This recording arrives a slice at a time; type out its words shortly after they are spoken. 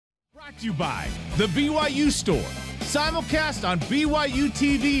Brought to you by The BYU Store. Simulcast on BYU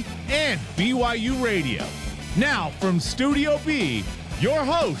TV and BYU Radio. Now from Studio B, your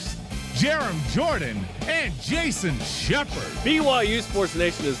hosts, Jerem Jordan and Jason Shepard. BYU Sports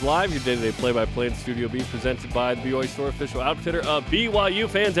Nation is live. Your day-to-day play-by-play in Studio B, presented by the BYU Store, official outfitter of BYU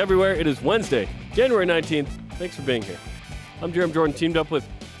fans everywhere. It is Wednesday, January 19th. Thanks for being here. I'm Jerem Jordan, teamed up with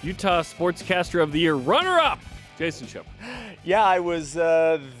Utah Sportscaster of the Year runner-up, Jason Shepard. Yeah, I was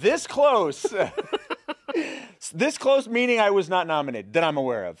this close. This close, meaning I was not nominated, that I'm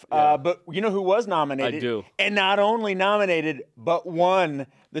aware of. Yeah. But you know who was nominated? I do. And not only nominated, but won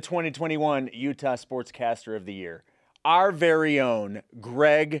the 2021 Utah Sportscaster of the Year. Our very own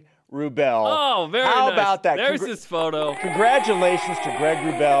Greg Wrubell. Oh, very How nice. about that? There's his photo. Congratulations to Greg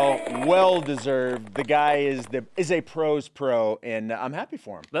Wrubell. Well deserved. The guy is a pro's pro, and I'm happy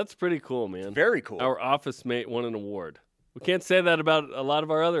for him. That's pretty cool, man. Very cool. Our office mate won an award. We can't say that about a lot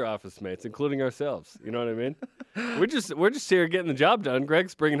of our other office mates, including ourselves. You know what I mean? We're just here getting the job done.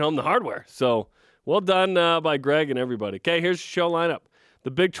 Greg's bringing home the hardware. So well done by Greg and everybody. Okay, here's the show lineup.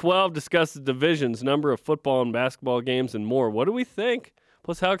 The Big 12 discusses divisions, number of football and basketball games, and more. What do we think?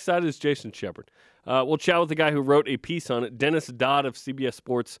 Plus, how excited is Jason Shepard? We'll chat with the guy who wrote a piece on it. Dennis Dodd of CBS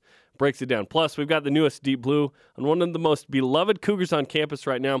Sports breaks it down. Plus, we've got the newest Deep Blue on one of the most beloved Cougars on campus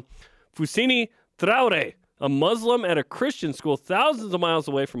right now, Fousseyni Traoré, a Muslim at a Christian school thousands of miles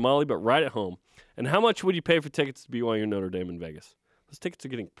away from Mali, but right at home. And how much would you pay for tickets to BYU Notre Dame in Vegas? Those tickets are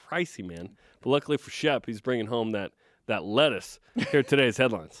getting pricey, man. But luckily for Shep, he's bringing home that lettuce. Here are today's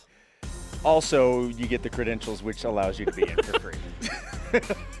headlines. Also, you get the credentials, which allows you to be in for free.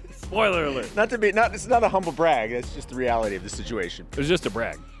 Spoiler alert. It's not a humble brag. That's just the reality of the situation. It was just a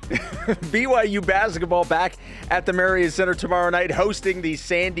brag. BYU basketball back at the Marriott Center tomorrow night, hosting the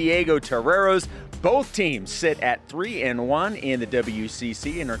San Diego Toreros. Both teams sit at 3-1 in the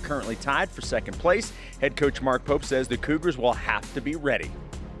WCC and are currently tied for second place. Head coach Mark Pope says the Cougars will have to be ready.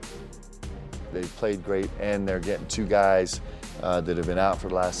 They've played great, and they're getting two guys that have been out for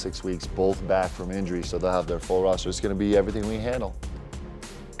the last 6 weeks, both back from injury, so they'll have their full roster. It's going to be everything we handle.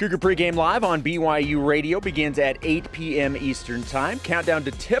 Cougar pregame live on BYU Radio begins at 8 p.m. Eastern Time. Countdown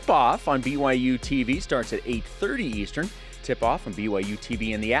to tip-off on BYU TV starts at 8:30 Eastern. Tip-off on BYU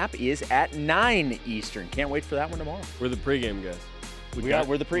TV and the app is at 9 Eastern. Can't wait for that one tomorrow. We're the pregame guys.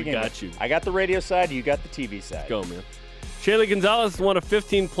 We're the pregame. We got you. I got the radio side, you got the TV side. Go, man. Shaylee Gonzalez is one of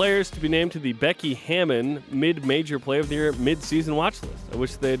 15 players to be named to the Becky Hammon Mid-Major Player of the Year mid-season watch list. I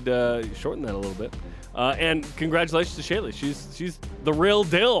wish they'd shorten that a little bit. And congratulations to Shaylee. She's the real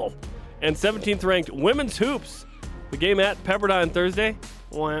deal. And 17th ranked women's hoops. The game at Pepperdine Thursday,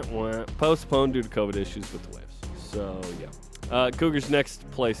 postponed due to COVID issues with the Waves. So, yeah. Cougars next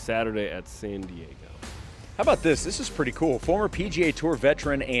play Saturday at San Diego. How about this? This is pretty cool. Former PGA Tour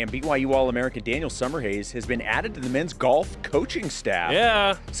veteran and BYU All-American Daniel Summerhays has been added to the men's golf coaching staff.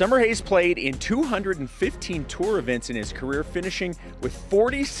 Yeah. Summerhays played in 215 tour events in his career, finishing with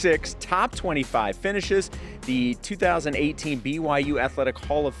 46 top 25 finishes. The 2018 BYU Athletic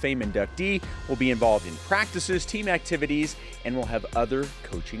Hall of Fame inductee will be involved in practices, team activities, and will have other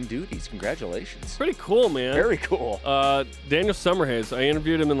coaching duties. Congratulations. Pretty cool, man. Very cool. Daniel Summerhays, I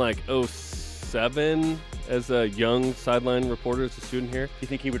interviewed him in like 07 as a young sideline reporter as a student here. You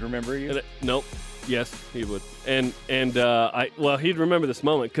think he would remember you? Nope. Yes, he would. And he'd remember this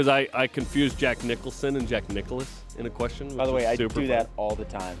moment because I confused Jack Nicholson and Jack Nicholas in a question. By the way, I do fun. that all the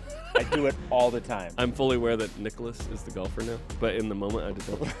time. I do it all the time. I'm fully aware that Nicholas is the golfer now, but in the moment I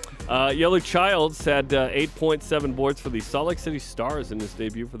did not. Yellow Childs had 8.7 boards for the Salt Lake City Stars in his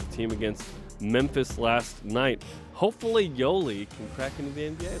debut for the team against Memphis last night. Hopefully Yoli can crack into the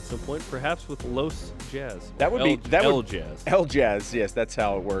NBA at some point, perhaps with Los Jazz. El Jazz. El Jazz, yes, that's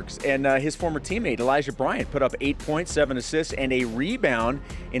how it works. And his former teammate, Elijah Bryant, put up 8 points, 7 assists, and a rebound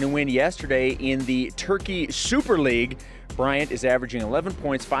in a win yesterday in the Turkey Super League. Bryant is averaging 11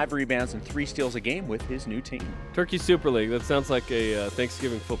 points, 5 rebounds, and 3 steals a game with his new team. Turkey Super League, that sounds like a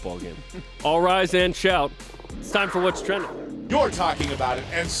Thanksgiving football game. All rise and shout. It's time for What's Trending. You're talking about it,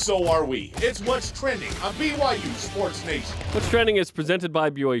 and so are we. It's What's Trending on BYU Sports Nation. What's Trending is presented by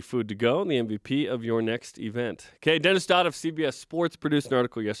BYU Food to Go, the MVP of your next event. Okay, Dennis Dodd of CBS Sports produced an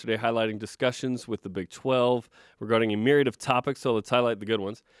article yesterday highlighting discussions with the Big 12 regarding a myriad of topics, so let's highlight the good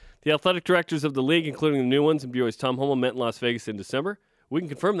ones. The athletic directors of the league, including the new ones, and BYU's Tom Holmoe, met in Las Vegas in December. We can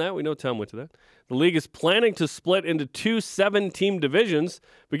confirm that. We know Tom went to that. The league is planning to split into 2 7-team divisions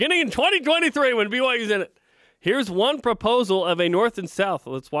beginning in 2023 when BYU's in it. Here's one proposal of a North and South.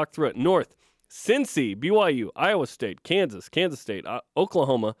 Let's walk through it. North, Cincy, BYU, Iowa State, Kansas State,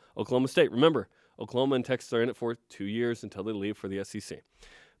 Oklahoma State. Remember, Oklahoma and Texas are in it for 2 years until they leave for the SEC.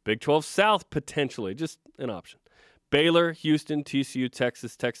 Big 12 South, potentially, just an option. Baylor, Houston, TCU,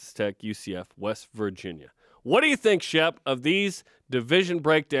 Texas, Texas Tech, UCF, West Virginia. What do you think, Shep, of these division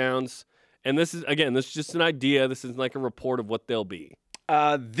breakdowns? And this is just an idea. This isn't like a report of what they'll be.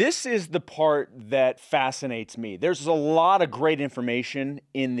 This is the part that fascinates me. There's a lot of great information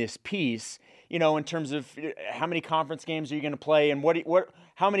in this piece, in terms of how many conference games are you going to play and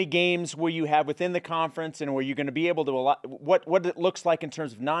how many games will you have within the conference, and are you going to be able to what it looks like in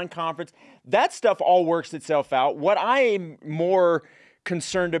terms of non-conference. That stuff all works itself out. What I am more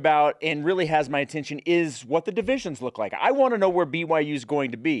concerned about and really has my attention is what the divisions look like. I want to know where BYU is going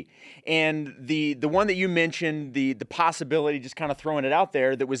to be. And the one that you mentioned, the possibility, just kind of throwing it out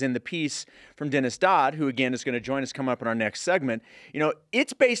there, that was in the piece from Dennis Dodd, who again is going to join us coming up in our next segment,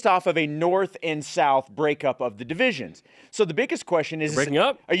 it's based off of a North and South breakup of the divisions. So the biggest question is, breaking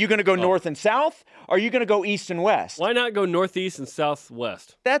up? Are you going to go North and South? Or are you going to go East and West? Why not go Northeast and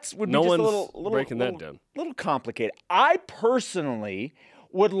Southwest? Would be just a little breaking that down. Little complicated. I personally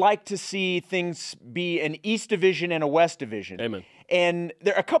would like to see things be an East Division and a West Division. Amen. And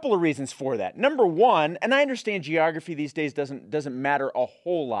there are a couple of reasons for that. Number one, and I understand geography these days doesn't matter a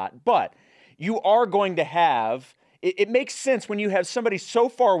whole lot, but you are going to have, it makes sense when you have somebody so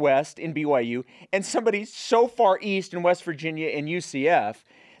far west in BYU and somebody so far east in West Virginia and UCF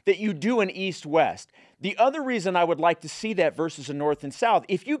that you do an East-West. The other reason I would like to see that versus a North and South,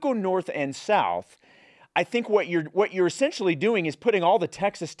 if you go North and South, I think what you're essentially doing is putting all the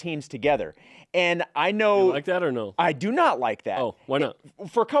Texas teams together. And I know... You like that or no? I do not like that. Oh, why not?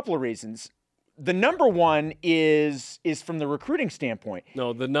 For a couple of reasons. The number one is from the recruiting standpoint.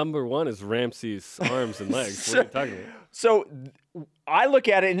 No, the number one is Ramsey's arms and legs. What are you talking about? So I look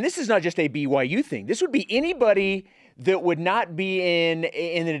at it, and this is not just a BYU thing. This would be anybody that would not be in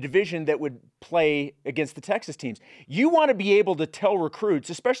a division that would play against the Texas teams. You want to be able to tell recruits,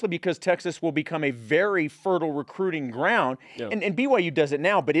 especially because Texas will become a very fertile recruiting ground, and BYU does it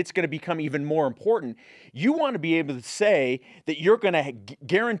now, but it's going to become even more important. You want to be able to say that you're going to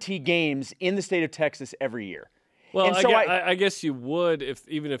guarantee games in the state of Texas every year. Well, so I guess you would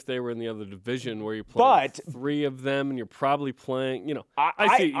even if they were in the other division where you play three of them and you're probably playing.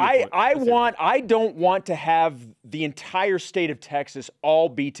 I don't want to have the entire state of Texas all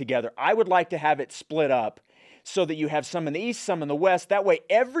be together. I would like to have it split up so that you have some in the East, some in the West. That way,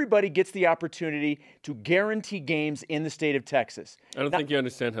 everybody gets the opportunity to guarantee games in the state of Texas. I don't think you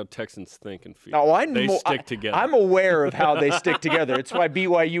understand how Texans think and feel. Oh, they stick together. I'm aware of how they stick together. It's why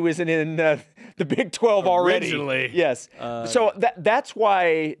BYU isn't in the Big 12 already. Originally. Yes. So that's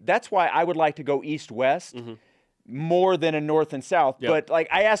why I would like to go East-West. Mm-hmm. More than a North and South. Yep. But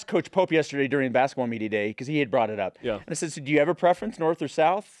I asked Coach Pope yesterday during basketball media day because he had brought it up. Yeah. And I said, so do you have a preference, North or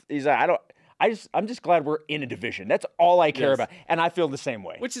South? He's like, I'm just glad we're in a division. That's all I care about. And I feel the same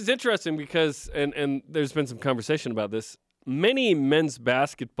way. Which is interesting because, and there's been some conversation about this, many men's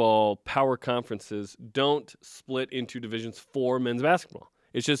basketball power conferences don't split into divisions for men's basketball.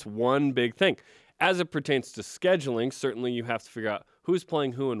 It's just one big thing. As it pertains to scheduling, certainly you have to figure out who's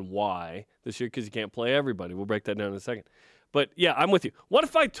playing who and why this year because you can't play everybody. We'll break that down in a second. But, yeah, I'm with you. What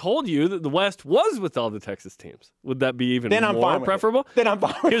if I told you that the West was with all the Texas teams? Would that be even more preferable? Then I'm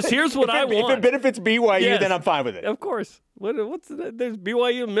fine with it. Because here's what I want. If it benefits BYU, then I'm fine with it. Of course. There's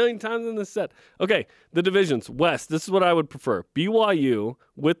BYU a million times in this set. Okay, the divisions. West, this is what I would prefer. BYU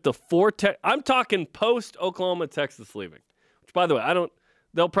with the I'm talking post-Oklahoma, Texas leaving. Which, by the way,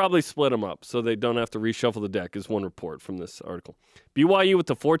 they'll probably split them up so they don't have to reshuffle the deck, is one report from this article. BYU with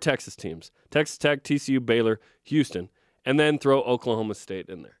the 4 Texas teams. Texas Tech, TCU, Baylor, Houston. And then throw Oklahoma State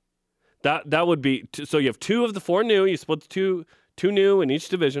in there. That would be so you have 2 of the 4 new. You split the two new in each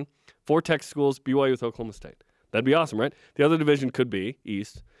division. 4 Texas schools. BYU with Oklahoma State. That'd be awesome, right? The other division could be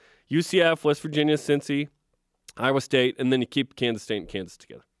East, UCF, West Virginia, Cincy, Iowa State, and then you keep Kansas State and Kansas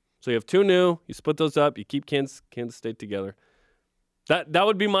together. So you have 2 new. You split those up. You keep Kansas State together. That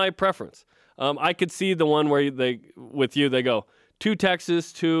would be my preference. I could see the one where they go 2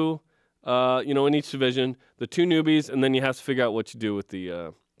 Texas, 2. In each division, the 2 newbies, and then you have to figure out what you do with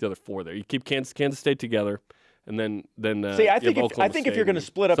the other 4 there. You keep Kansas State together, and then see. I think if you're going to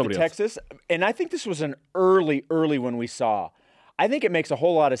split up the Texas, and I think this was an early when we saw. I think it makes a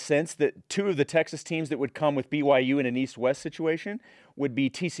whole lot of sense that 2 of the Texas teams that would come with BYU in an East-West situation would be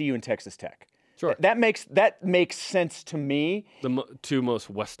TCU and Texas Tech. Sure, that makes sense to me. The 2 most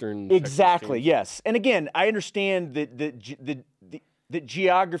Western. Exactly. Yes, and again, I understand that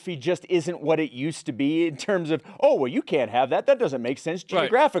geography just isn't what it used to be in terms of, you can't have that. That doesn't make sense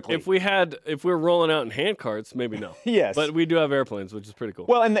geographically. Right. If we were rolling out in hand carts, maybe no. Yes. But we do have airplanes, which is pretty cool.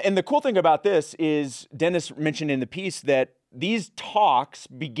 Well, and the cool thing about this is Dennis mentioned in the piece that these talks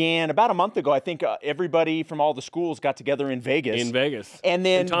began about a month ago. I think everybody from all the schools got together in Vegas. And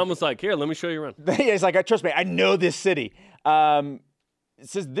then Tom was like, here, let me show you around. He's like, trust me, I know this city. It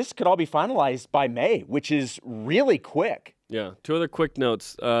says this could all be finalized by May, which is really quick. Yeah. 2 other quick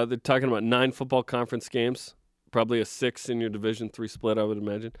notes. They're talking about 9 football conference games, probably a 6 in your Division III split, I would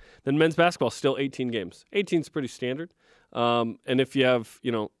imagine. Then men's basketball, still 18 games. 18 is pretty standard. And if you have,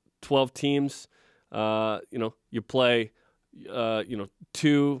 12 teams, you play,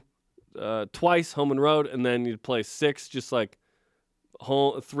 2 twice, home and road, and then you play 6, just like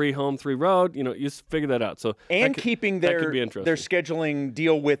 3 home, 3 road. You just figure that out. So keeping their scheduling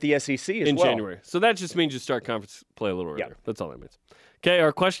deal with the SEC in January. So that just means you start conference play a little earlier. Yep. That's all that means. Okay,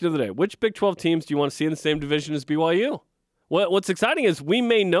 our question of the day: which Big 12 teams do you want to see in the same division as BYU? What's exciting is we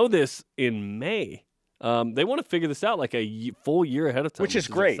may know this in May. They want to figure this out like a full year ahead of time, which is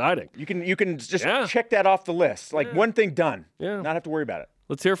great. Exciting. You can just check that off the list. Like one thing done. Yeah. Not have to worry about it.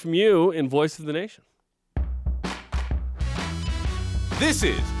 Let's hear from you in Voice of the Nation. This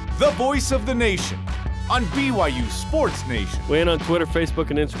is the Voice of the Nation on BYU Sports Nation. Weigh in on Twitter, Facebook,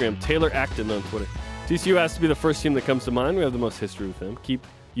 and Instagram. Taylor Acton on Twitter. TCU has to be the first team that comes to mind. We have the most history with them. Keep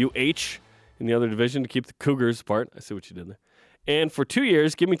UH in the other division to keep the Cougars apart. I see what you did there. And for 2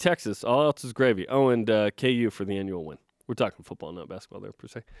 years, give me Texas. All else is gravy. Oh, and KU for the annual win. We're talking football, not basketball there, per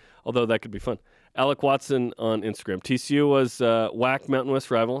se. Although that could be fun. Alec Watson on Instagram. TCU was WAC Mountain West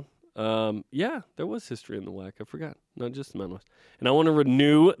rival. Yeah, there was history in the WAC. I forgot. Not just the Mountain West. And I want to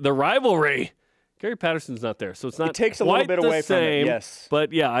renew the rivalry. Gary Patterson's not there, so it's not it takes a little bit away from it, yes.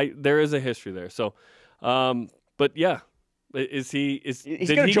 But, yeah, there is a history there. So, but, yeah. Did he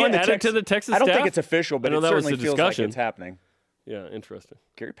get added to the Texas staff? I don't think it's official, but it certainly feels like it's happening. Yeah, interesting.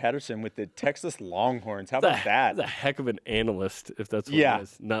 Gary Patterson with the Texas Longhorns. How about that? That's a heck of an analyst, if that's what it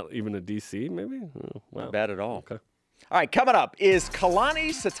is. Not even a DC, maybe? Oh, wow. Not bad at all. Okay. All right, coming up, is Kalani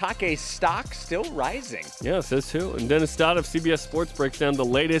Sitake's stock still rising? Yeah, says who. And Dennis Dodd of CBS Sports breaks down the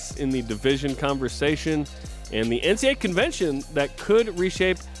latest in the division conversation and the NCAA convention that could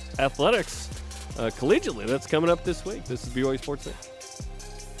reshape athletics collegiately. That's coming up this week. This is BYU Sports Nation.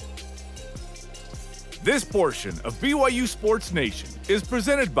 This portion of BYU Sports Nation is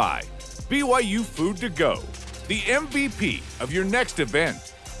presented by BYU Food to Go, the MVP of your next event.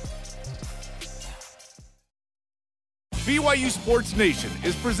 BYU Sports Nation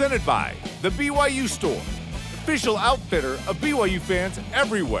is presented by the BYU Store, official outfitter of BYU fans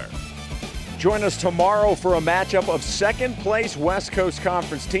everywhere. Join us tomorrow for a matchup of second-place West Coast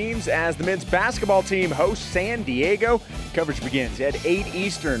Conference teams as the men's basketball team hosts San Diego. Coverage begins at 8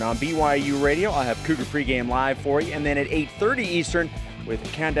 Eastern on BYU Radio. I'll have Cougar pregame live for you. And then at 8:30 Eastern with a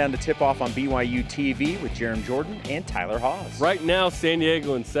countdown to tip-off on BYU TV with Jerem Jordan and Tyler Haws. Right now, San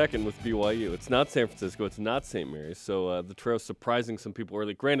Diego in second with BYU. It's not San Francisco. It's not St. Mary's. So the Trail's surprising some people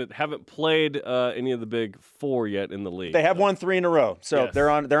early. Granted, haven't played any of the big four yet in the league. They have won 3 in a row, so yes. They're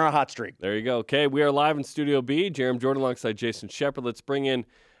on a hot streak. There you go. Okay, we are live in Studio B. Jerem Jordan alongside Jason Shepard. Let's bring in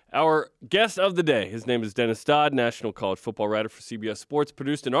our guest of the day. His name is Dennis Dodd, national college football writer for CBS Sports,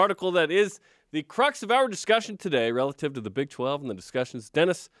 produced an article that is the crux of our discussion today relative to the Big 12 and the discussions.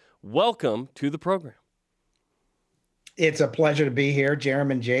 Dennis, welcome to the program. It's a pleasure to be here,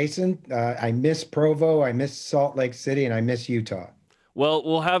 Jerem and Jason. I miss Provo, I miss Salt Lake City, and I miss Utah. Well,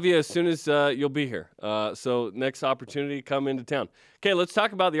 we'll have you as soon as you'll be here. So next opportunity, come into town. Okay, let's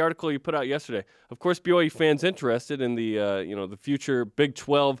talk about the article you put out yesterday. Of course, BYU fans interested in the the future Big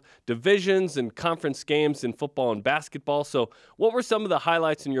 12 divisions and conference games in football and basketball. So what were some of the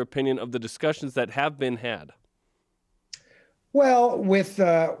highlights, in your opinion, of the discussions that have been had? Well, with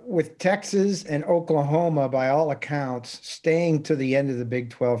Texas and Oklahoma, by all accounts, staying to the end of the Big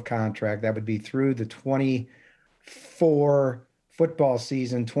 12 contract, that would be through the 24 football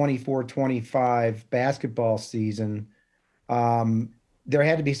season, 24-25 basketball season, there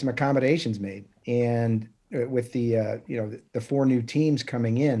had to be some accommodations made. And with the 4 new teams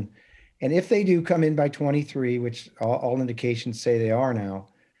coming in, and if they do come in by 23, which all indications say they are now,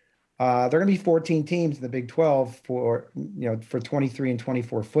 there are going to be 14 teams in the Big 12 for 23 and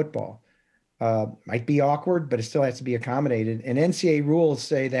 24 football. Might be awkward, but it still has to be accommodated. And NCAA rules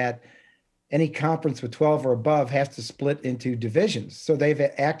say that any conference with 12 or above has to split into divisions. So they've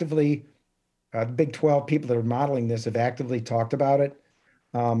actively, the Big 12 people that are modeling this have actively talked about it.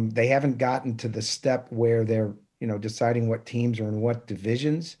 They haven't gotten to the step where they're, deciding what teams are in what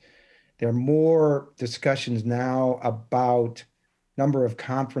divisions. There are more discussions now about number of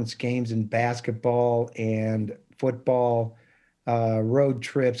conference games in basketball and football, road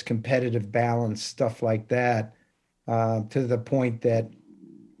trips, competitive balance, stuff like that, to the point that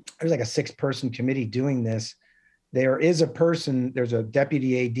there's like a 6-person committee doing this There's a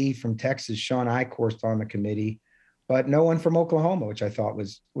deputy AD from Texas, Sean Eichhorst, on the committee, but no one from Oklahoma, which I thought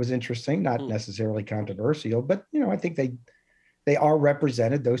was interesting, not necessarily controversial, but I think they are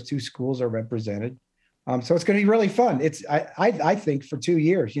represented. Those two schools are represented. So it's going to be really fun. I think for 2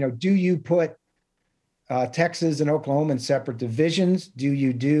 years, do you put Texas and Oklahoma in separate divisions? Do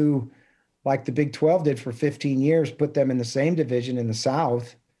you do like the Big 12 did for 15 years, put them in the same division in the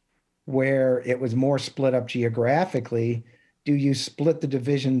South where it was more split up geographically? Do you split the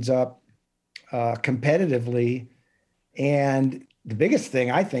divisions up competitively? And the biggest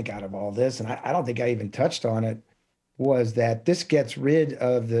thing I think out of all this, and I don't think I even touched on it, was that this gets rid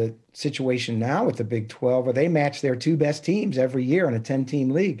of the situation now with the Big 12 where they match their two best teams every year in a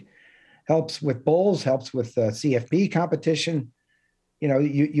 10-team league. Helps with bowls, helps with CFP competition.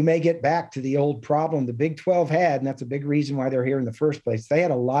 You may get back to the old problem the Big 12 had, and that's a big reason why they're here in the first place. They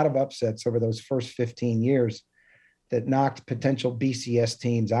had a lot of upsets over those first 15 years that knocked potential BCS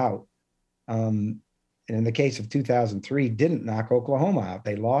teams out. And in the case of 2003, didn't knock Oklahoma out.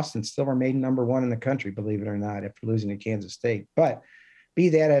 They lost and still remained number one in the country, believe it or not, after losing to Kansas State. But be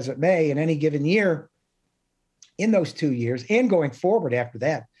that as it may, in any given year, in those 2 years and going forward after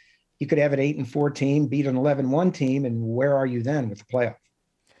that, you could have an 8-4 team beat an 11-1 team, and where are you then with the playoff?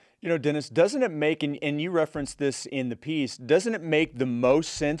 Dennis, doesn't it make, and you referenced this in the piece, doesn't it make the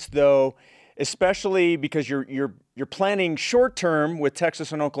most sense though, especially because you're planning short term with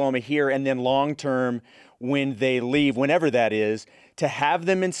Texas and Oklahoma here, and then long term when they leave, whenever that is, to have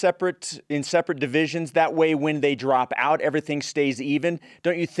them in separate divisions? That way, when they drop out, everything stays even.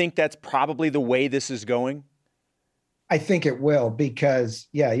 Don't you think that's probably the way this is going? I think it will, because,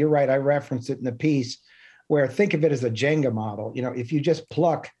 yeah, you're right. I referenced it in the piece where think of it as a Jenga model. If you just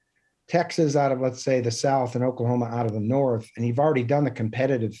pluck Texas out of, let's say, the South and Oklahoma out of the North, and you've already done the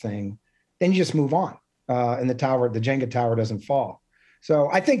competitive thing, then you just move on. And the Jenga tower doesn't fall. So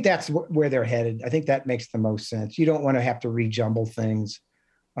I think that's where they're headed. I think that makes the most sense. You don't want to have to rejumble things.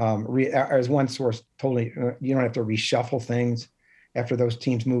 As one source told me, you don't have to reshuffle things after those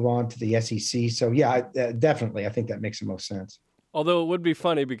teams move on to the SEC. So, yeah, definitely. I think that makes the most sense. Although it would be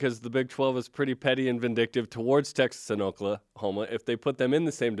funny because the Big 12 is pretty petty and vindictive towards Texas and Oklahoma if they put them in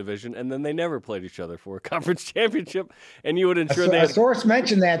the same division and then they never played each other for a conference championship. And you would ensure a source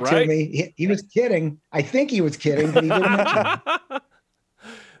mentioned that to me. He was kidding. I think he was kidding, but he didn't mention it.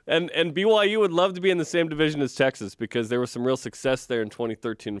 And BYU would love to be in the same division as Texas because there was some real success there in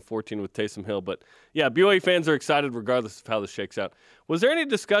 2013 and 14 with Taysom Hill. But, yeah, BYU fans are excited regardless of how this shakes out. Was there any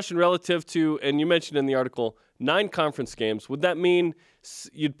discussion relative to, and you mentioned in the article, 9 conference games? Would that mean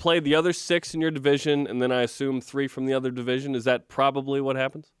you'd play the other 6 in your division and then I assume 3 from the other division? Is that probably what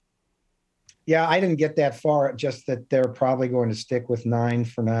happens? Yeah, I didn't get that far, just that they're probably going to stick with 9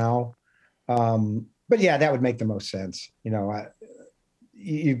 for now. But, yeah, that would make the most sense.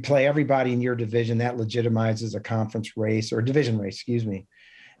 You play everybody in your division, that legitimizes a conference race or division race, excuse me.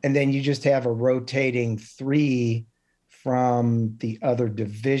 And then you just have a rotating 3 from the other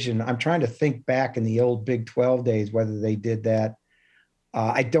division. I'm trying to think back in the old Big 12 days, whether they did that.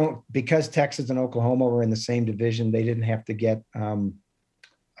 Because Texas and Oklahoma were in the same division, they didn't have to get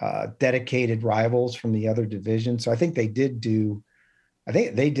dedicated rivals from the other division. So I think they did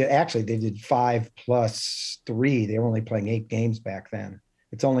 5 plus 3. They were only playing 8 games back then.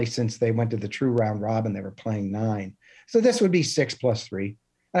 It's only since they went to the true round robin, they were playing 9. So this would be 6 plus 3.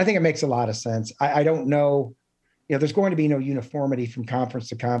 And I think it makes a lot of sense. I don't know, there's going to be no uniformity from conference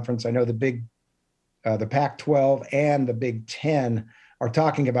to conference. I know the Pac-12 and the Big 10 are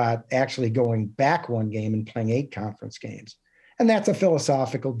talking about actually going back one game and playing 8 conference games. And that's a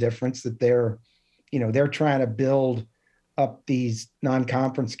philosophical difference that they're trying to build up these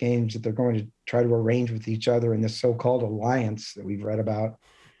non-conference games that they're going to try to arrange with each other in this so-called alliance that we've read about.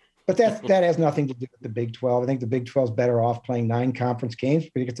 But that has nothing to do with the Big 12. I think the Big 12 is better off playing 9 conference games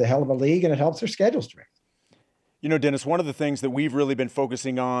because it's a hell of a league and it helps their schedule strength. Dennis, one of the things that we've really been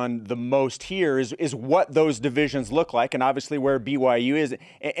focusing on the most here is what those divisions look like, and obviously where BYU is,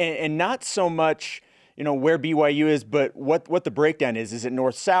 and not so much where BYU is, but what the breakdown is. Is it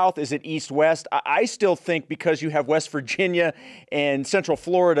north-south? Is it east-west? I still think because you have West Virginia and Central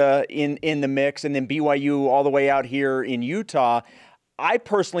Florida in the mix, and then BYU all the way out here in Utah, I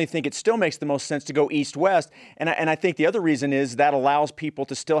personally think it still makes the most sense to go east-west, and I think the other reason is that allows people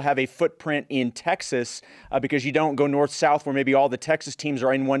to still have a footprint in Texas because you don't go north-south where maybe all the Texas teams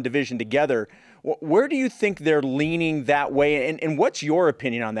are in one division together. Where do you think they're leaning that way, and what's your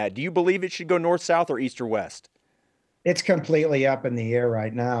opinion on that? Do you believe it should go north-south or east or west? It's completely up in the air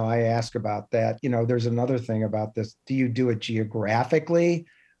right now. I ask about that. There's another thing about this. Do you do it geographically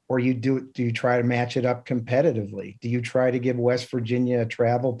or do you try to match it up competitively? Do you try to give West Virginia a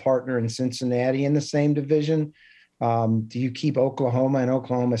travel partner in Cincinnati in the same division? Do you keep Oklahoma and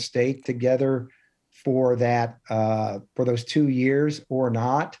Oklahoma State together for those 2 years or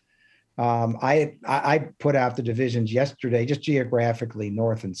not? I put out the divisions yesterday, just geographically,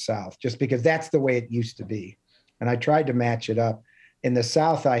 north and south, just because that's the way it used to be. And I tried to match it up. In the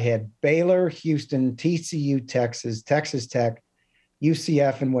South, I had Baylor, Houston, TCU, Texas, Texas Tech,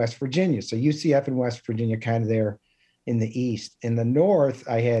 UCF, and West Virginia. So UCF and West Virginia kind of there in the East. In the North,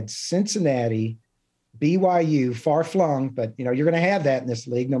 I had Cincinnati, BYU, far flung, but you're going to have that in this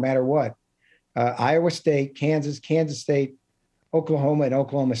league no matter what. Iowa State, Kansas State, Oklahoma, and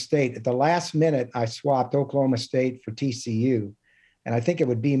Oklahoma State. At the last minute, I swapped Oklahoma State for TCU. And I think it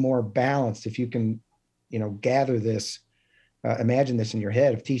would be more balanced if you can, gather this, imagine this in your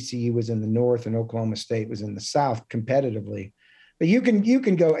head, if TCU was in the North and Oklahoma State was in the South competitively. But you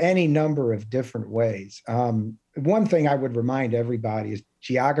can go any number of different ways. One thing I would remind everybody is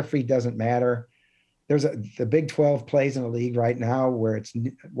geography doesn't matter. The Big 12 plays in a league right now where it's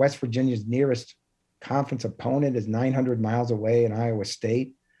West Virginia's nearest conference opponent is 900 miles away in Iowa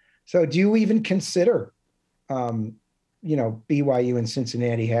State. So do you even consider, BYU and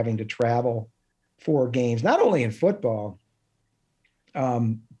Cincinnati having to travel for games, not only in football,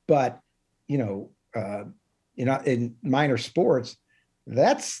 but, in minor sports,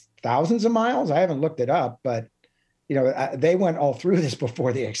 that's thousands of miles. I haven't looked it up, but, they went all through this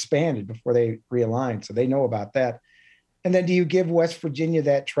before they expanded, before they realigned. So they know about that. And then do you give West Virginia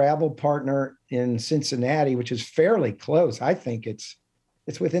that travel partner in Cincinnati, which is fairly close? I think it's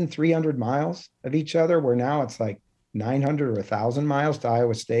within 300 miles of each other, where now it's like 900 or 1,000 miles to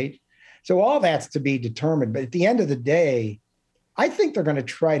Iowa State. So all that's to be determined. But at the end of the day, I think they're going to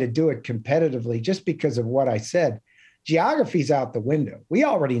try to do it competitively just because of what I said. Geography's out the window. We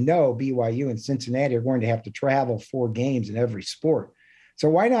already know BYU and Cincinnati are going to have to travel 4 games in every sport. So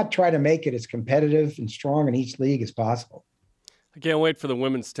why not try to make it as competitive and strong in each league as possible? I can't wait for the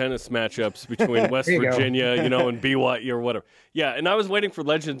women's tennis matchups between West Virginia, and BYU or whatever. Yeah, and I was waiting for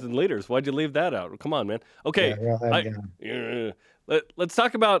legends and leaders. Why'd you leave that out? Come on, man. Okay, let's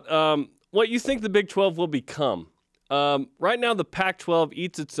talk about what you think the Big 12 will become. Right now, the Pac-12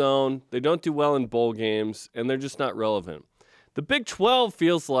 eats its own. They don't do well in bowl games, and they're just not relevant. The Big 12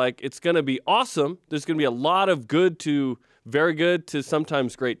 feels like it's going to be awesome. There's going to be a lot of good to very good to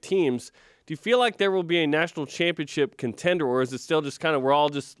sometimes great teams. Do you feel like there will be a national championship contender, or is it still just kind of we're all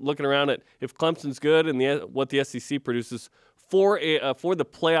just looking around at if Clemson's good and what the SEC produces for the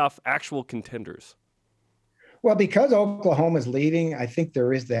playoff actual contenders? Well, because Oklahoma's leaving, I think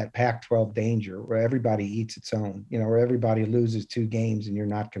there is that Pac-12 danger where everybody eats its own, where everybody loses 2 games and you're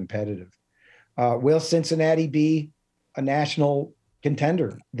not competitive. Will Cincinnati be a national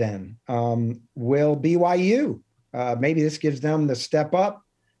contender then? Will BYU? Maybe this gives them the step up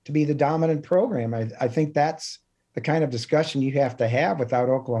to be the dominant program. I think that's the kind of discussion you have to have without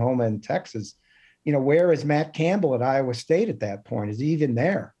Oklahoma and Texas. Where is Matt Campbell at Iowa State at that point? Is he even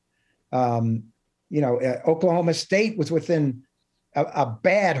there? Oklahoma State was within a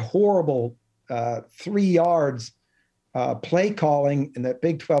bad, horrible 3 yards play calling in the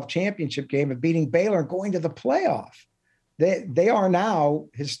Big 12 championship game of beating Baylor and going to the playoff. They are now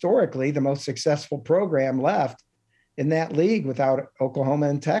historically the most successful program left in that league without Oklahoma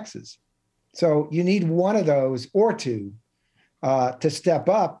and Texas. So you need one of those or two to step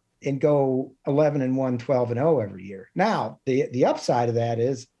up and go 11-1, 12-0 every year. Now, the upside of that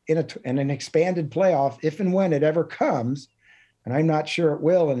is in an expanded playoff, if and when it ever comes, and I'm not sure it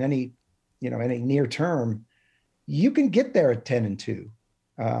will in any near term, you can get there at 10-2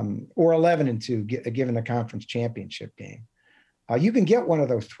 or 11-2, given the conference championship game. You can get one of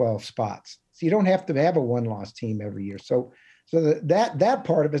those 12 spots. So you don't have to have a 1-loss team every year. So that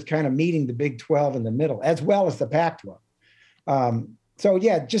part of it is kind of meeting the Big 12 in the middle, as well as the Pac-12.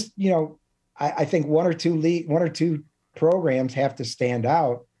 I think one or two programs have to stand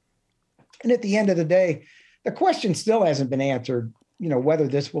out. And at the end of the day, the question still hasn't been answered, whether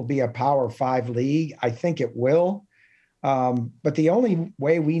this will be a Power 5 league. I think it will. But the only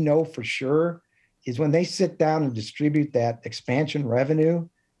way we know for sure is when they sit down and distribute that expansion revenue,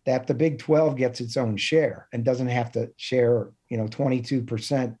 that the Big 12 gets its own share and doesn't have to share,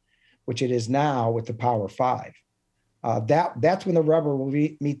 22%, which it is now with the Power 5. That's when the rubber will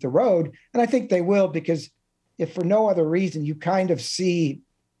meet the road. And I think they will, because if for no other reason, you kind of see,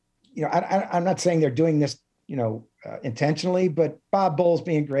 I'm not saying they're doing this, intentionally, but Bob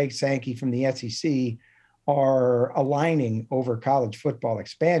Bowlesby and Greg Sankey from the SEC are aligning over college football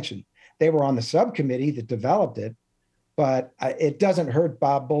expansion. They were on the subcommittee that developed it, but it doesn't hurt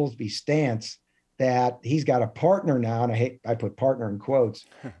Bob Bowlesby's stance that he's got a partner now, and I put partner in quotes,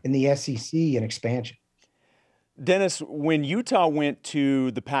 in the SEC and expansion. Dennis, when Utah went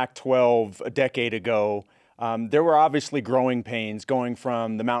to the Pac-12 a decade ago, there were obviously growing pains going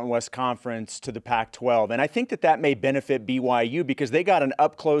from the Mountain West Conference to the Pac-12. And I think that may benefit BYU because they got an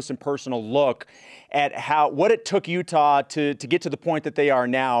up-close and personal look at what it took Utah to get to the point that they are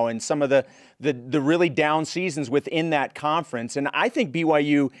now and some of the really down seasons within that conference. And I think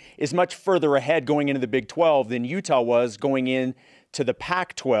BYU is much further ahead going into the Big 12 than Utah was going in to the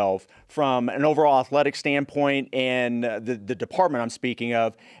Pac-12 from an overall athletic standpoint and the department I'm speaking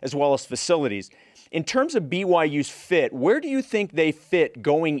of, as well as facilities. In terms of BYU's fit, where do you think they fit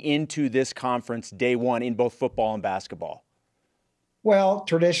going into this conference day one in both football and basketball? Well,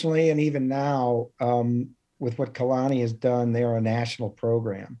 traditionally, and even now, with what Kalani has done, they're a national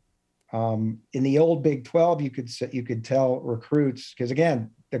program. In the old Big 12, you could tell recruits, because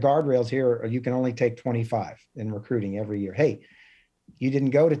again, the guardrails here are you can only take 25 in recruiting every year. Hey, you didn't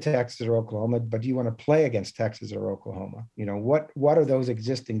go to Texas or Oklahoma, but do you want to play against Texas or Oklahoma? You know, what are those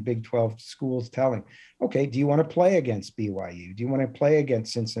existing Big 12 schools telling? Okay, do you want to play against BYU? Do you want to play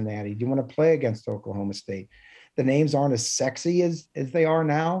against Cincinnati? Do you want to play against Oklahoma State? The names aren't as sexy as they are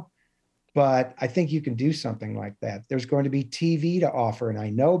now, but I think you can do something like that. There's going to be TV to offer, and I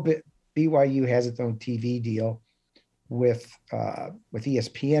know BYU has its own TV deal with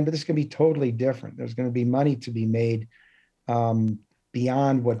ESPN, but this is going to be totally different. There's going to be money to be made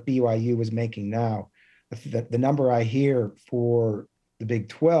beyond what BYU is making now. The number I hear for the Big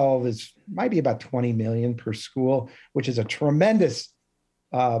 12 might be about $20 million per school, which is a tremendous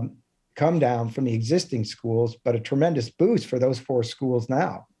come down from the existing schools, but a tremendous boost for those 4 schools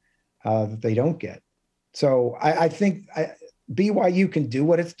now that they don't get. So I think BYU can do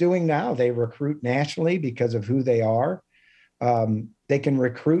what it's doing now. They recruit nationally because of who they are. They can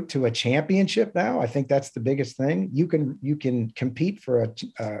recruit to a championship now. I think that's the biggest thing. You can compete for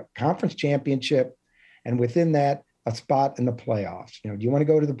a conference championship, and within that, a spot in the playoffs. You know, do you want to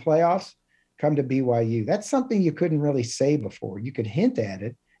go to the playoffs? Come to BYU. That's something you couldn't really say before. You could hint at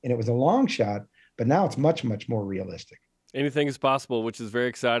it, and it was a long shot, but now it's much, much more realistic. Anything is possible, which is very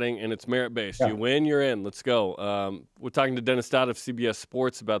exciting, and it's merit-based. Yeah. You win, you're in. Let's go. We're talking to Dennis Dodd of CBS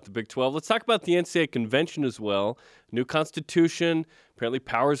Sports about the Big 12. Let's talk about the NCAA convention as well. New constitution. Apparently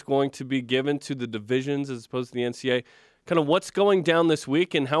power is going to be given to the divisions as opposed to the NCAA. Kind of what's going down this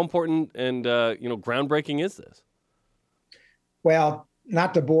week and how important and groundbreaking is this? Well,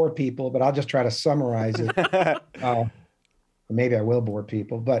 not to bore people, but I'll just try to summarize it. Maybe I will bore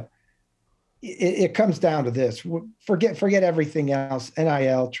people, but it comes down to this. Forget everything else,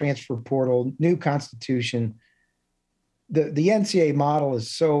 NIL, transfer portal, new constitution. The NCAA model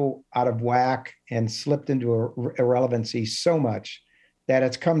is so out of whack and slipped into irrelevancy so much that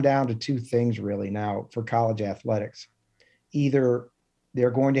it's come down to 2 things really now for college athletics. Either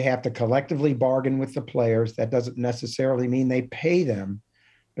they're going to have to collectively bargain with the players. That doesn't necessarily mean they pay them,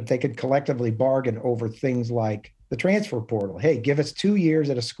 but they could collectively bargain over things like the transfer portal. Hey, give us 2 years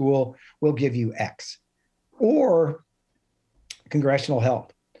at a school, we'll give you X. Or congressional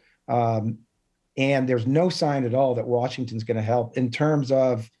help. And there's no sign at all that Washington's going to help in terms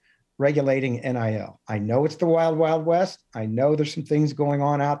of regulating NIL. I know it's the wild, wild west. I know there's some things going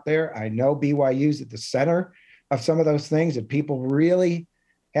on out there. I know BYU's at the center of some of those things that people really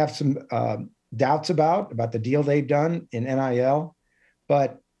have some doubts about the deal they've done in NIL.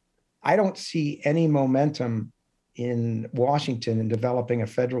 But I don't see any momentum in Washington in developing a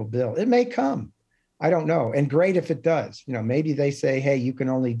federal bill. It may come. I don't know. And great if it does. You know, maybe they say, hey, you can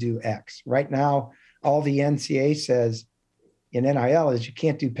only do X. Right now, all the NCAA says in NIL is you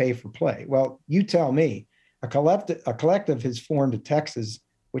can't do pay for play. Well, you tell me. A collective has formed in Texas,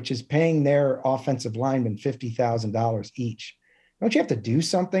 which is paying their offensive linemen $50,000 each. Don't you have to do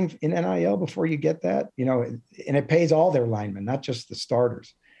something in NIL before you get that? You know, and it pays all their linemen, not just the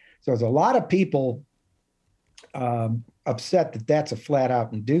starters. So there's a lot of people upset that that's a flat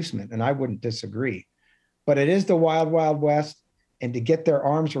out inducement, and I wouldn't disagree. But it is the wild, wild west, and to get their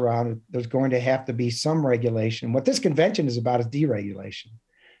arms around it, there's going to have to be some regulation. What this convention is about is deregulation.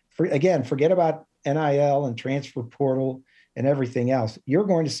 Forget about NIL and transfer portal and everything else. You're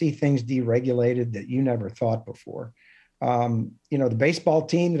going to see things deregulated that you never thought before. The baseball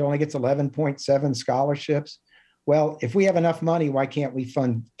team that only gets 11.7 scholarships. Well, if we have enough money, why can't we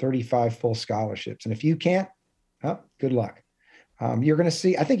fund 35 full scholarships? And if you can't, good luck. I think you're going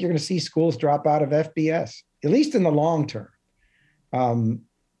to see schools drop out of FBS, at least in the long term.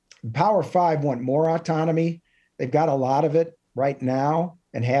 Power 5 want more autonomy. They've got a lot of it right now.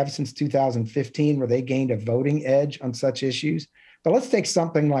 and have since 2015, where they gained a voting edge on such issues. But let's take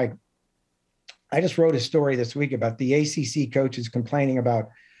something like, I just wrote a story this week about the ACC coaches complaining about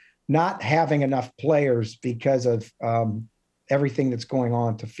not having enough players because of everything that's going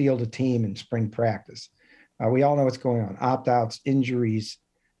on to field a team in spring practice. We all know what's going on: opt-outs, injuries,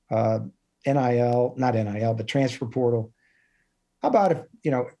 NIL, not NIL, but transfer portal. How about if,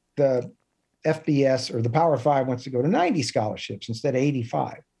 the FBS or the Power 5 wants to go to 90 scholarships instead of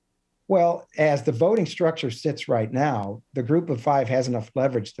 85? Well, as the voting structure sits right now, the group of 5 has enough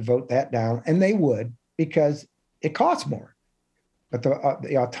leverage to vote that down, and they would, because it costs more. But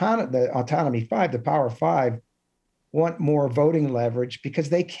the Autonomy 5, the Power 5, want more voting leverage because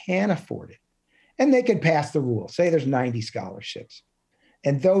they can afford it. And they can pass the rule. Say there's 90 scholarships.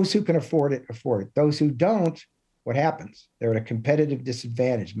 And those who can afford it, afford it. Those who don't, what happens? They're at a competitive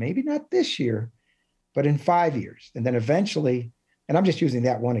disadvantage. Maybe not this year, but in 5 years. And then eventually, and I'm just using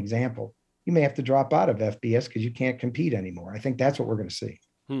that one example, you may have to drop out of FBS because you can't compete anymore. I think that's what we're going to see.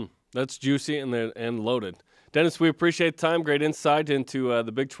 That's juicy and loaded. Dennis, we appreciate the time. Great insight into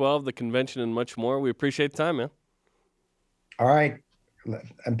the Big 12, the convention, and much more. We appreciate the time, man. All right. I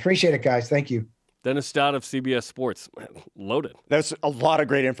appreciate it, guys. Thank you. Dennis Stott of CBS Sports. Loaded. That's a lot of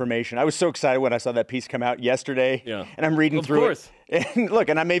great information. I was so excited when I saw that piece come out yesterday. Yeah. And I'm reading through it. And look,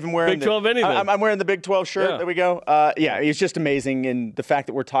 and I'm even wearing Big 12 anything. I'm wearing the Big 12 shirt. Yeah. There we go. It's just amazing. And the fact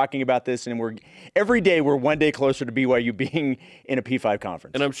that we're talking about this, and every day we're one day closer to BYU being in a P5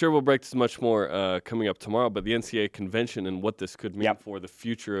 conference. And I'm sure we'll break this much more coming up tomorrow, but the NCAA convention and what this could mean for the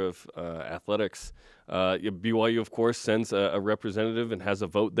future of athletics. BYU, of course, sends a representative and has a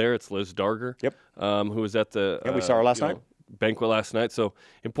vote there. It's Liz Darger, who was at the we saw her last night. Banquet last night. So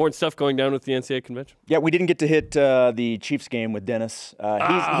important stuff going down with the NCAA convention. Yeah, we didn't get to hit the Chiefs game with Dennis.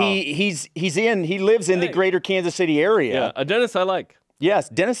 He lives in the greater Kansas City area. Yeah, a Dennis I like. Yes,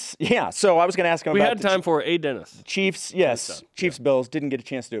 Dennis. Yeah, so I was going to ask him about. We had time for a Dennis. Chiefs, yes. Chiefs, Bills, didn't get a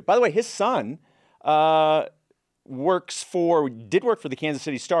chance to do it. By the way, his son did work for the Kansas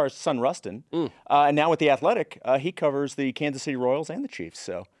City Stars, son Rustin, and now with the Athletic, he covers the Kansas City Royals and the Chiefs.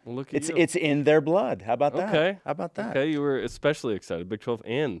 So it's in their blood. How about that? Okay. How about that? Okay, you were especially excited. Big 12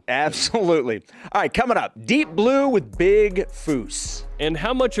 and absolutely. All right, coming up, Deep Blue with Big Foose. And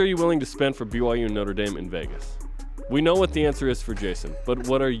how much are you willing to spend for BYU and Notre Dame in Vegas? We know what the answer is for Jason, but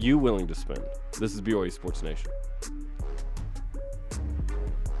what are you willing to spend? This is BYU Sports Nation.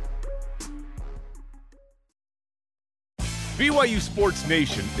 BYU Sports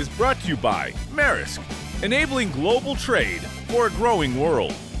Nation is brought to you by Maersk, enabling global trade for a growing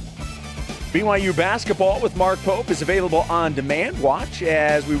world. BYU basketball with Mark Pope is available on demand. Watch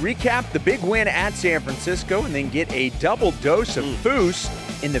as we recap the big win at San Francisco and then get a double dose of Foose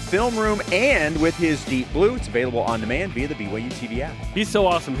in the film room and with his Deep Blue. It's available on demand via the BYU TV app. He's so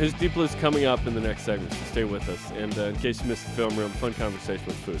awesome. His Deep Blue is coming up in the next segment, so stay with us. And in case you missed the film room, fun conversation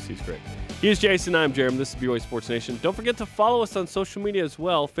with Foose. He's great. He's Jason. I'm Jeremy. This is BYU Sports Nation. Don't forget to follow us on social media as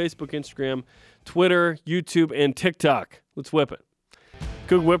well: Facebook, Instagram, Twitter, YouTube, and TikTok. Let's whip it.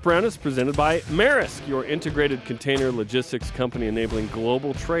 Cook Whip Round is presented by Maersk, your integrated container logistics company enabling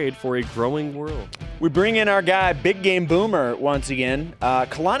global trade for a growing world. We bring in our guy, Big Game Boomer, once again.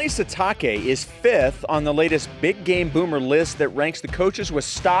 Kalani Sitake is 5th on the latest Big Game Boomer list that ranks the coaches with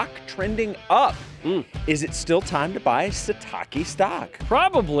stock trending up. Is it still time to buy Sitake stock?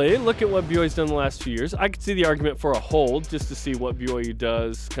 Probably. Look at what BYU's done the last 2 years. I could see the argument for a hold just to see what BYU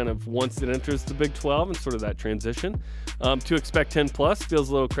does kind of once it enters the Big 12 and sort of that transition. To expect 10 plus feels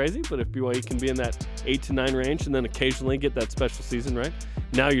a little crazy, but if BYU can be in that 8 to 9 range and then occasionally get that special season, right?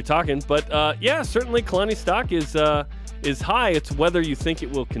 Now you're talking. But yeah, certainly Kalani stock is high. It's whether you think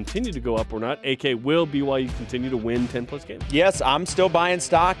it will continue to go up or not. AK, will BYU continue to win 10 plus games? Yes, I'm still buying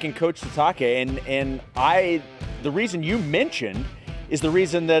stock in Coach Sitake, and the reason you mentioned is the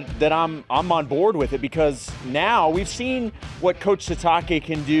reason that I'm on board with it, because now we've seen what Coach Sitake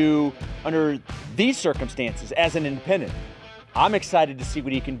can do under these circumstances as an independent. I'm excited to see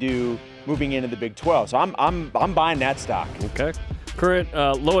what he can do moving into the Big 12. So I'm buying that stock. Okay. Current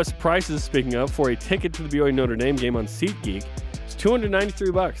lowest prices, speaking of, for a ticket to the BYU Notre Dame game on SeatGeek is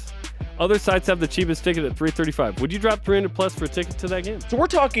 $293. Other sites have the cheapest ticket at $335. Would you drop $300 plus for a ticket to that game? So we're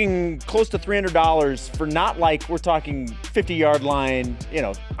talking close to $300 for not like we're talking 50-yard line,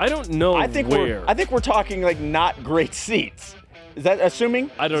 I don't know I think we're talking like not great seats. Is that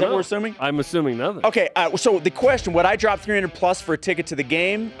assuming? I don't know. Is that what we're assuming? I'm assuming nothing. Okay, so the question, would I drop $300 plus for a ticket to the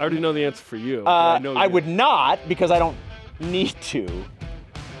game? I already know the answer for you. I would not, because I don't need to.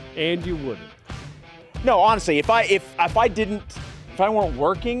 And you wouldn't. No, honestly, if I weren't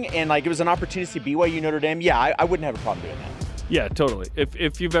working and like it was an opportunity to see BYU Notre Dame, yeah, I wouldn't have a problem doing that. Yeah, totally.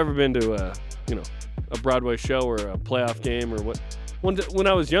 If you've ever been to a Broadway show or a playoff game or what, when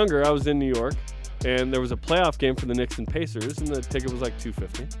I was younger, I was in New York, and there was a playoff game for the Knicks and Pacers, and the ticket was like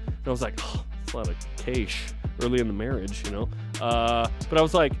 $250, and I was like, oh, it's a lot of cash early in the marriage, But I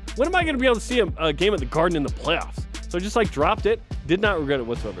was like, when am I going to be able to see a game at the Garden in the playoffs? So I just dropped it. Did not regret it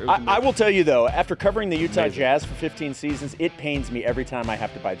whatsoever. I will tell you, though, after covering the Utah Jazz for 15 seasons, it pains me every time I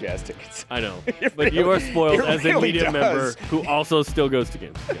have to buy Jazz tickets. I know. But you are spoiled as a media member who also still goes to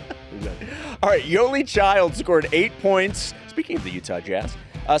games. Yeah, exactly. All right, Yoli Child scored 8 points. Speaking of the Utah Jazz,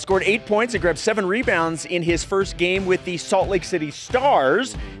 scored 8 points and grabbed 7 rebounds in his first game with the Salt Lake City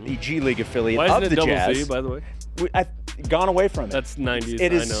Stars, the G League affiliate of the Jazz. Why isn't it double C, by the way? I've gone away from it. That's 90s,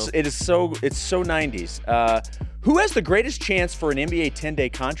 I know. It's so 90s. Who has the greatest chance for an NBA 10-day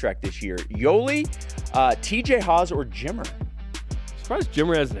contract this year? Yoli, TJ Haws, or Jimmer? I'm surprised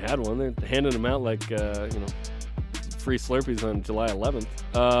Jimmer hasn't had one. They're handing him out like, free Slurpees on July 11th.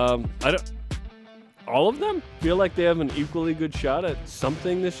 All of them feel like they have an equally good shot at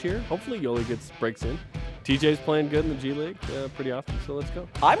something this year. Hopefully Yoli breaks in. TJ's playing good in the G League pretty often, so let's go.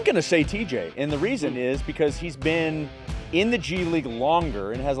 I'm going to say TJ, and the reason is because he's been in the G League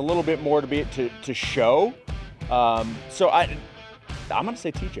longer and has a little bit more to show. So I'm going to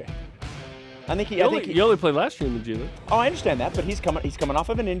say TJ. Yoli played last year in the G League. Oh, I understand that, but he's coming off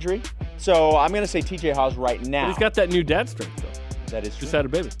of an injury. So I'm going to say TJ Haws right now. But he's got that new dad strength, though. That is true. Just had a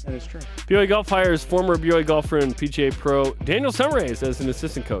baby. That is true. BYU Golf hires former BYU golfer and PGA pro Daniel Summerhays as an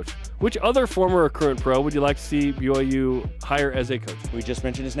assistant coach. Which other former or current pro would you like to see BYU hire as a coach? We just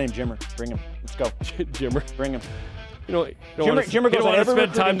mentioned his name, Jimmer. Bring him. Let's go. Jimmer. Bring him. Jimmer goes on every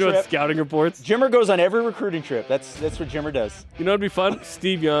spend time doing scouting reports. Jimmer goes on every recruiting trip. That's what Jimmer does. You know what'd be fun?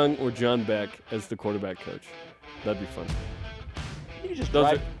 Steve Young or John Beck as the quarterback coach. That'd be fun. You just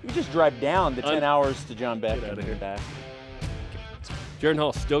drive down the 10 hours to John Beck and get back. Jaron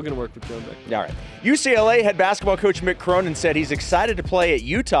Hall still going to work with John Beck. All right. UCLA head basketball coach Mick Cronin said he's excited to play at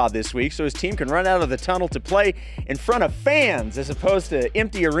Utah this week so his team can run out of the tunnel to play in front of fans as opposed to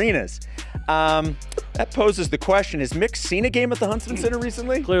empty arenas. That poses the question, has Mick seen a game at the Huntsman Center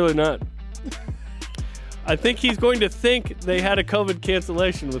recently? Clearly not. I think he's going to think they had a COVID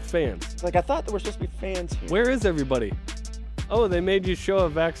cancellation with fans. I thought there were supposed to be fans here. Where is everybody? Oh, they made you show a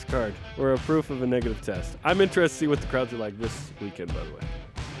Vax card or a proof of a negative test. I'm interested to see what the crowds are like this weekend, by the way.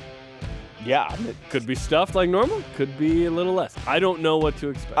 Yeah. Could be stuffed like normal. Could be a little less. I don't know what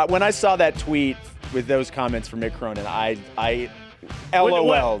to expect. When I saw that tweet with those comments from Mick Cronin, I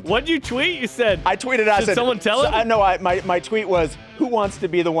LOL'd. What'd you tweet? You said. I tweeted. I said. Someone tell him? My tweet was, "Who wants to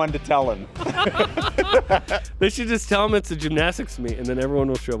be the one to tell him?" They should just tell him it's a gymnastics meet, and then everyone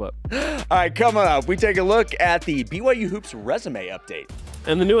will show up. All right, coming up, we take a look at the BYU Hoops resume update.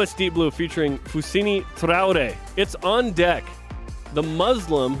 And the newest Deep Blue featuring Fousseyni Traoré. It's on deck. The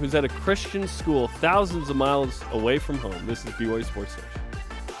Muslim who's at a Christian school thousands of miles away from home. This is BYU Sports Nation.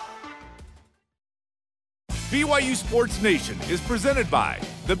 BYU Sports Nation is presented by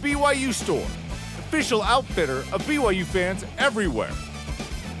The BYU Store, official outfitter of BYU fans everywhere.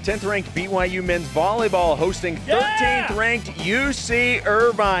 10th ranked BYU men's volleyball hosting 13th ranked UC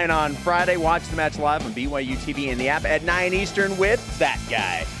Irvine on Friday. Watch the match live on BYU TV and the app at 9 Eastern with that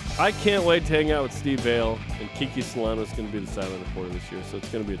guy. I can't wait to hang out with Steve Vale, and Kiki Solano is going to be the silent reporter this year, so it's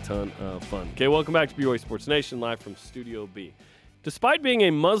going to be a ton of fun. Okay, welcome back to BYU Sports Nation, live from Studio B. Despite being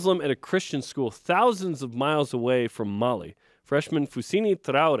a Muslim at a Christian school thousands of miles away from Mali, freshman Fousseyni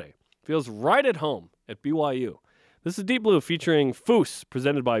Traoré feels right at home at BYU. This is Deep Blue featuring Foos,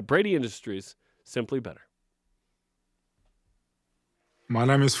 presented by Brady Industries, Simply Better. My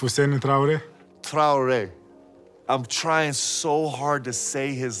name is Fousseyni Traoré. Traoré. I'm trying so hard to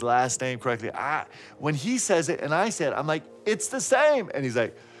say his last name correctly. When he says it and I say it, I'm like, it's the same. And he's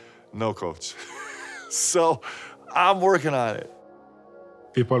like, no, coach. So I'm working on it.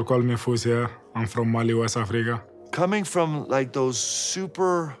 People call me Fous here. I'm from Mali, West Africa. Coming from like those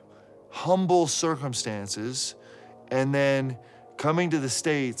super humble circumstances and then coming to the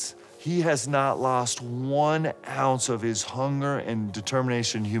States, he has not lost 1 ounce of his hunger and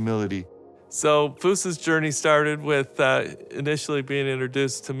determination and humility. So Fous's journey started with initially being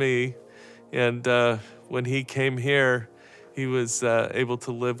introduced to me. And when he came here, he was able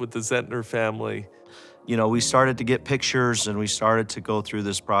to live with the Zentner family. You know, we started to get pictures and we started to go through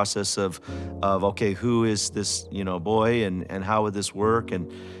this process of okay, who is this, boy and how would this work?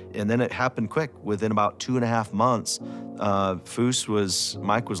 And then it happened quick. Within about 2.5 months,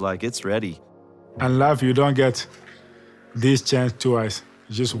 Mike was like, it's ready. In life, you don't get this chance twice,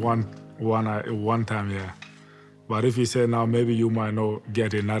 just one time, yeah. But if you say now, maybe you might not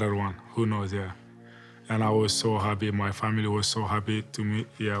get another one, who knows, yeah. And I was so happy. My family was so happy to me.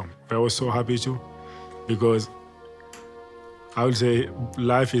 Yeah, I was so happy too, because I would say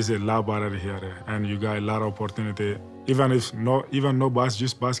life is a lot better here, and you got a lot of opportunity. Even no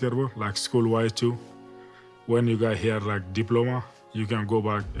just basketball, like school-wise too. When you got here like diploma, you can go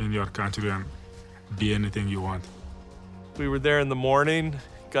back in your country and be anything you want. We were there in the morning,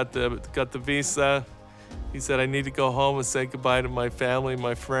 got the visa. He said, I need to go home and say goodbye to my family,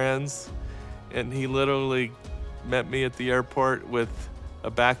 my friends. And he literally met me at the airport with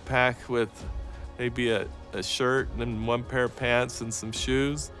a backpack with maybe a shirt and one pair of pants and some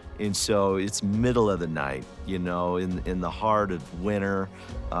shoes. And so it's middle of the night, you know, in the heart of winter,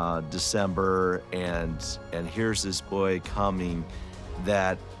 December, and here's this boy coming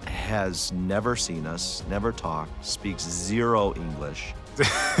that has never seen us, never talked, speaks zero English.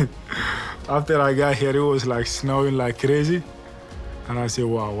 After I got here, it was like snowing like crazy. And I said,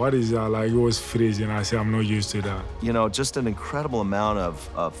 wow, what is that? Like, it was freezing. I said, I'm not used to that. You know, just an incredible amount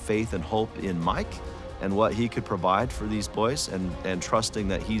of faith and hope in Mike and what he could provide for these boys, and trusting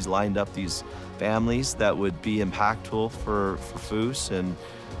that he's lined up these families that would be impactful for Foose.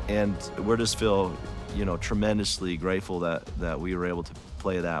 And we just feel, you know, tremendously grateful that we were able to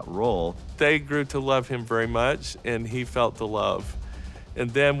play that role. They grew to love him very much, and he felt the love.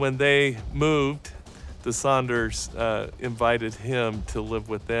 And then when they moved, the Saunders invited him to live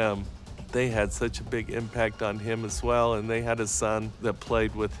with them. They had such a big impact on him as well, and they had a son that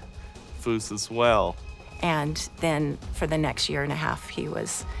played with Foose as well. And then for the next year and a half, he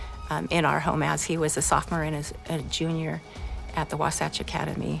was in our home as he was a sophomore and a junior at the Wasatch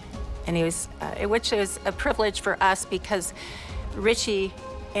Academy. And he was, which was a privilege for us because Richie,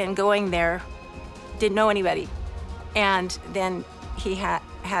 in going there, didn't know anybody. And then he had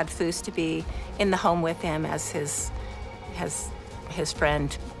Foose to be in the home with him as his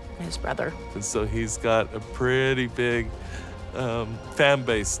friend, his brother. And so he's got a pretty big fan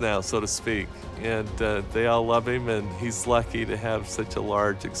base now, so to speak. And they all love him, and he's lucky to have such a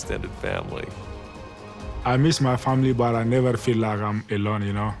large extended family. I miss my family, but I never feel like I'm alone,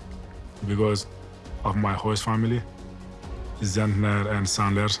 you know, because of my host family, Zentner and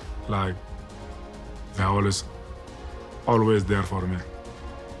Sanders. Like, they're always there for me.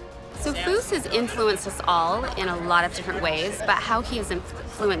 So Foose has influenced us all in a lot of different ways, but how he has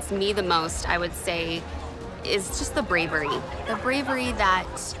influenced me the most, I would say, is just the bravery. The bravery that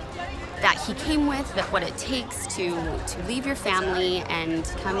he came with, that what it takes to leave your family and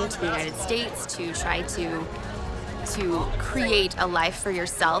come to the United States to try to create a life for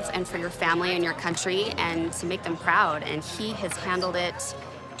yourself and for your family and your country and to make them proud. And he has handled it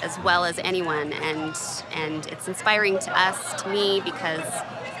as well as anyone, and it's inspiring to us, to me, because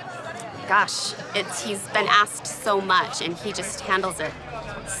gosh, he's been asked so much and he just handles it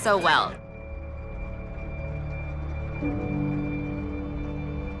so well.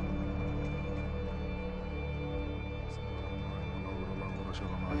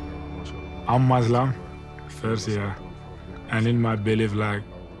 I'm Muslim, first, yeah. And in my belief, like,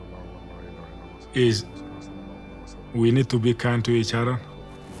 is we need to be kind to each other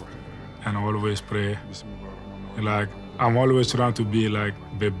and always pray. Like, I'm always trying to be like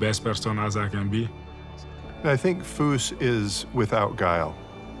the best person as I can be. I think Foose is without guile.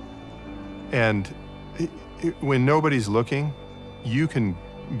 And when nobody's looking, you can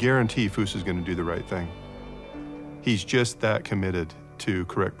guarantee Foose is going to do the right thing. He's just that committed to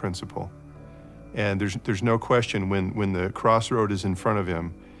correct principle. And there's no question when the crossroad is in front of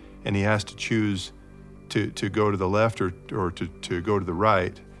him and he has to choose to go to the left or to go to the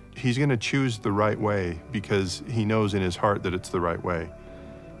right, he's going to choose the right way because he knows in his heart that it's the right way.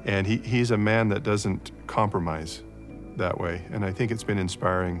 And he's a man that doesn't compromise that way. And I think it's been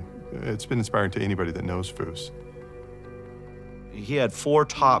inspiring. It's been inspiring to anybody that knows Foose. He had 4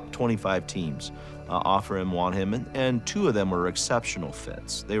 top 25 teams offer him, want him, and 2 of them were exceptional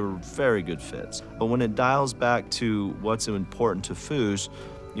fits. They were very good fits. But when it dials back to what's important to Foose,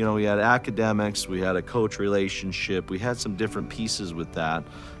 you know, we had academics, we had a coach relationship, we had some different pieces with that,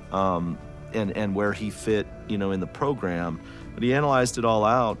 and where he fit, you know, in the program. But he analyzed it all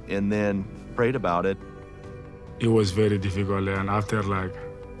out and then prayed about it. It was very difficult, and after, like,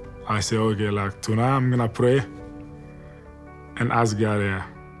 I said, okay, like, tonight I'm gonna pray and ask God, yeah.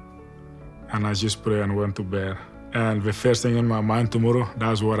 And I just prayed and went to bed. And the first thing in my mind tomorrow,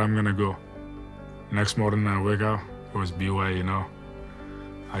 that's where I'm gonna go. Next morning I wake up, it was BYU, you know.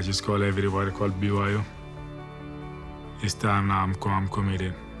 I just call everybody, called BYU. It's time now, I'm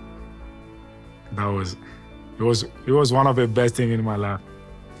committed. It was one of the best things in my life,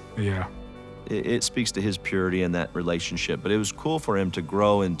 yeah. it speaks to his purity in that relationship. But it was cool for him to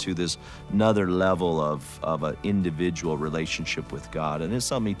grow into this another level of an individual relationship with God, and it's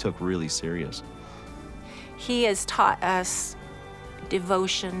something he took really serious. He has taught us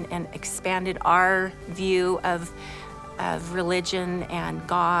devotion and expanded our view of religion and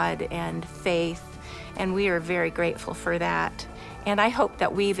God and faith, and we are very grateful for that. And I hope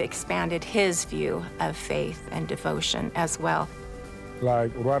that we've expanded his view of faith and devotion as well.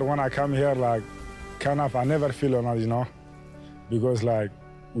 Like, right when I come here, like, kind of, I never feel alone, because, like,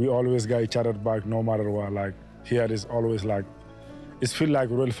 we always got each other back no matter what. Like, here is always, like, it feels like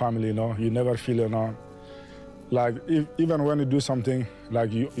real family, You never feel alone. Like, even when you do something,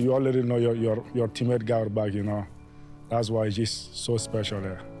 like, you already know your teammate got your back, That's why it's just so special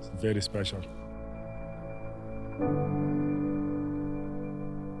there. It's very special.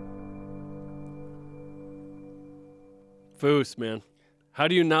 Foose, man. How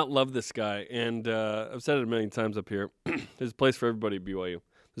do you not love this guy? And I've said it a million times up here. There's a place for everybody at BYU.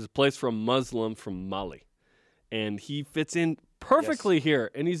 There's a place for a Muslim from Mali. And he fits in perfectly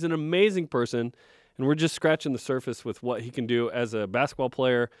here. And he's an amazing person. And we're just scratching the surface with what he can do as a basketball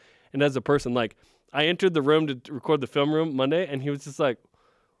player and as a person. Like, I entered the room to record the film room Monday, and he was just like,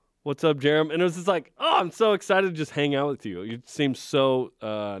 "What's up, Jerem?" And it was just like, "Oh, I'm so excited to just hang out with you. You seem so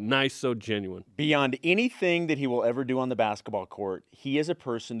nice, so genuine." Beyond anything that he will ever do on the basketball court, he is a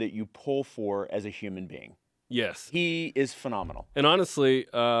person that you pull for as a human being. Yes. He is phenomenal. And honestly,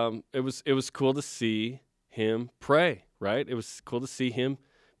 it was cool to see him pray, right? It was cool to see him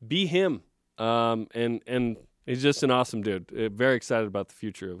be him. And he's just an awesome dude. Very excited about the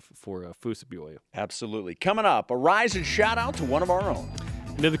future for Foose at BYU. Absolutely. Coming up, a rise and shout out to one of our own.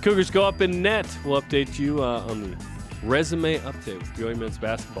 And if the Cougars go up in net, we'll update you on the resume update with BYU men's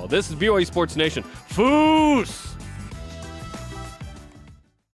basketball. This is BYU Sports Nation. Foose!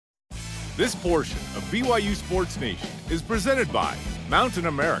 This portion of BYU Sports Nation is presented by Mountain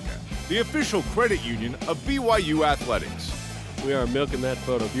America, the official credit union of BYU Athletics. We are milking that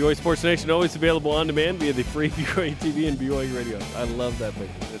photo. BYU Sports Nation, always available on demand via the free BYU TV and BYU Radio. I love that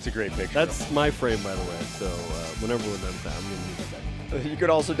picture. It's a great picture. That's my frame, by the way. So whenever we're done with that, I'm going to need that back. You can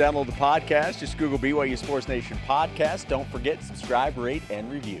also download the podcast. Just Google BYU Sports Nation podcast. Don't forget, subscribe, rate,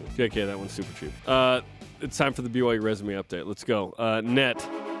 and review. JK, that one's super cheap. It's time for the BYU resume update. Let's go. Net,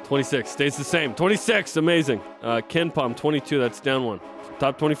 26, stays the same. 26, amazing. Ken Palm, 22, that's down one.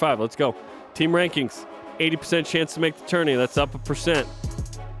 Top 25, let's go. Team rankings. 80% chance to make the tourney. That's up 1%.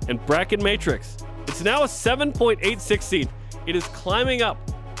 And bracket matrix. It's now a 7.86 seed. It is climbing up.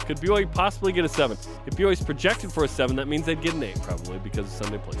 Could BYU possibly get a 7? If BYU is projected for a 7, that means they'd get an 8 probably because of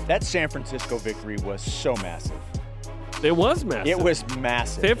Sunday place. That San Francisco victory was so massive. It was massive. It was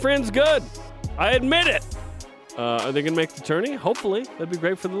massive. San Fran's good. I admit it. Are they going to make the tourney? Hopefully. That'd be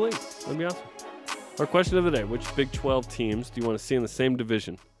great for the league. That'd be awesome. Our question of the day, which Big 12 teams do you want to see in the same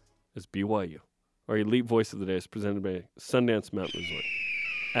division as BYU? Our elite voice of the day is presented by Sundance Mountain Resort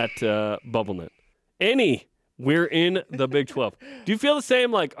at BubbleNet. We're in the Big 12. Do you feel the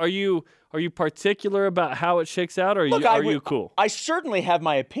same? Like, are you particular about how it shakes out, or are you cool? I certainly have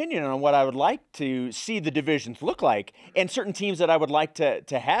my opinion on what I would like to see the divisions look like, and certain teams that I would like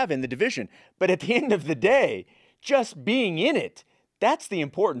to have in the division. But at the end of the day, just being in it, that's the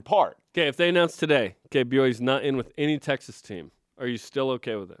important part. Okay, if they announce today, BYU's not in with any Texas team, are you still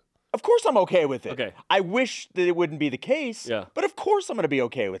okay with it? Of course I'm okay with it. Okay. I wish that it wouldn't be the case, but of course I'm going to be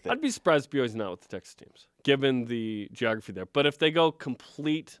okay with it. I'd be surprised if BYU's not with the Texas teams, given the geography there. But if they go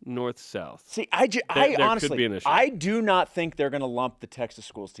complete north-south, see, I honestly, could be an issue. I do not think they're going to lump the Texas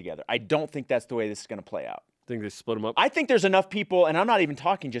schools together. I don't think that's the way this is going to play out. Think they split them up? I think there's enough people, and I'm not even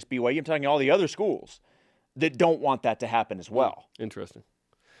talking just BYU, I'm talking all the other schools, that don't want that to happen as well. Interesting.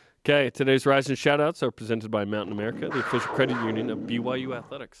 Okay, today's Rise and Shoutouts are presented by Mountain America, the official credit union of BYU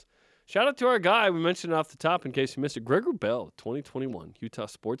Athletics. Shout out to our guy, we mentioned it off the top in case you missed it, Gregor Bell, 2021 Utah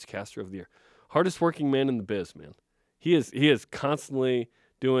Sportscaster of the Year. Hardest working man in the biz, man. He is constantly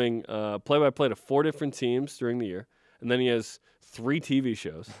doing play-by-play to 4 different teams during the year, and then he has 3 TV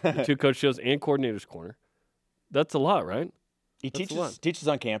shows, 2 coach shows, and Coordinator's Corner. That's a lot, right? He teaches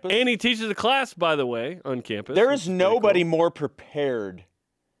on campus. And he teaches a class, by the way, on campus. There is nobody more prepared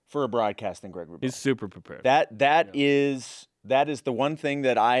for a broadcast than Gregor Bell. He's super prepared. That is the one thing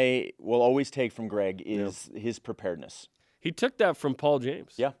that I will always take from Greg is his preparedness. He took that from Paul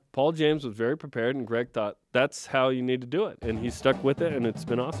James. Yeah. Paul James was very prepared, and Greg thought that's how you need to do it. And he stuck with it, and it's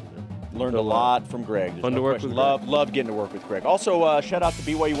been awesome, man. Learned a lot from Greg. There's Fun to work with Love getting to work with Greg. Also, shout out to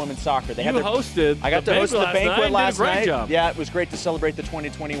BYU Women's Soccer. They You hosted I got the to host the banquet last Did a great night. job. Yeah, it was great to celebrate the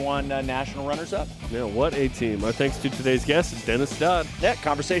 2021 national runners-up. Yeah, what a team. Our thanks to today's guest, Dennis Dodd. Yeah,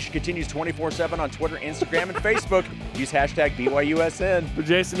 conversation continues 24/7 on Twitter, Instagram, and Facebook. Use hashtag BYUSN. For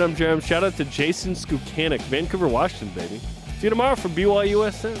Jason, I'm Jerem. Shout out to Jason Skukanik, Vancouver, Washington, baby. See you tomorrow for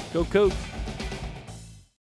BYUSN. Go Cougs.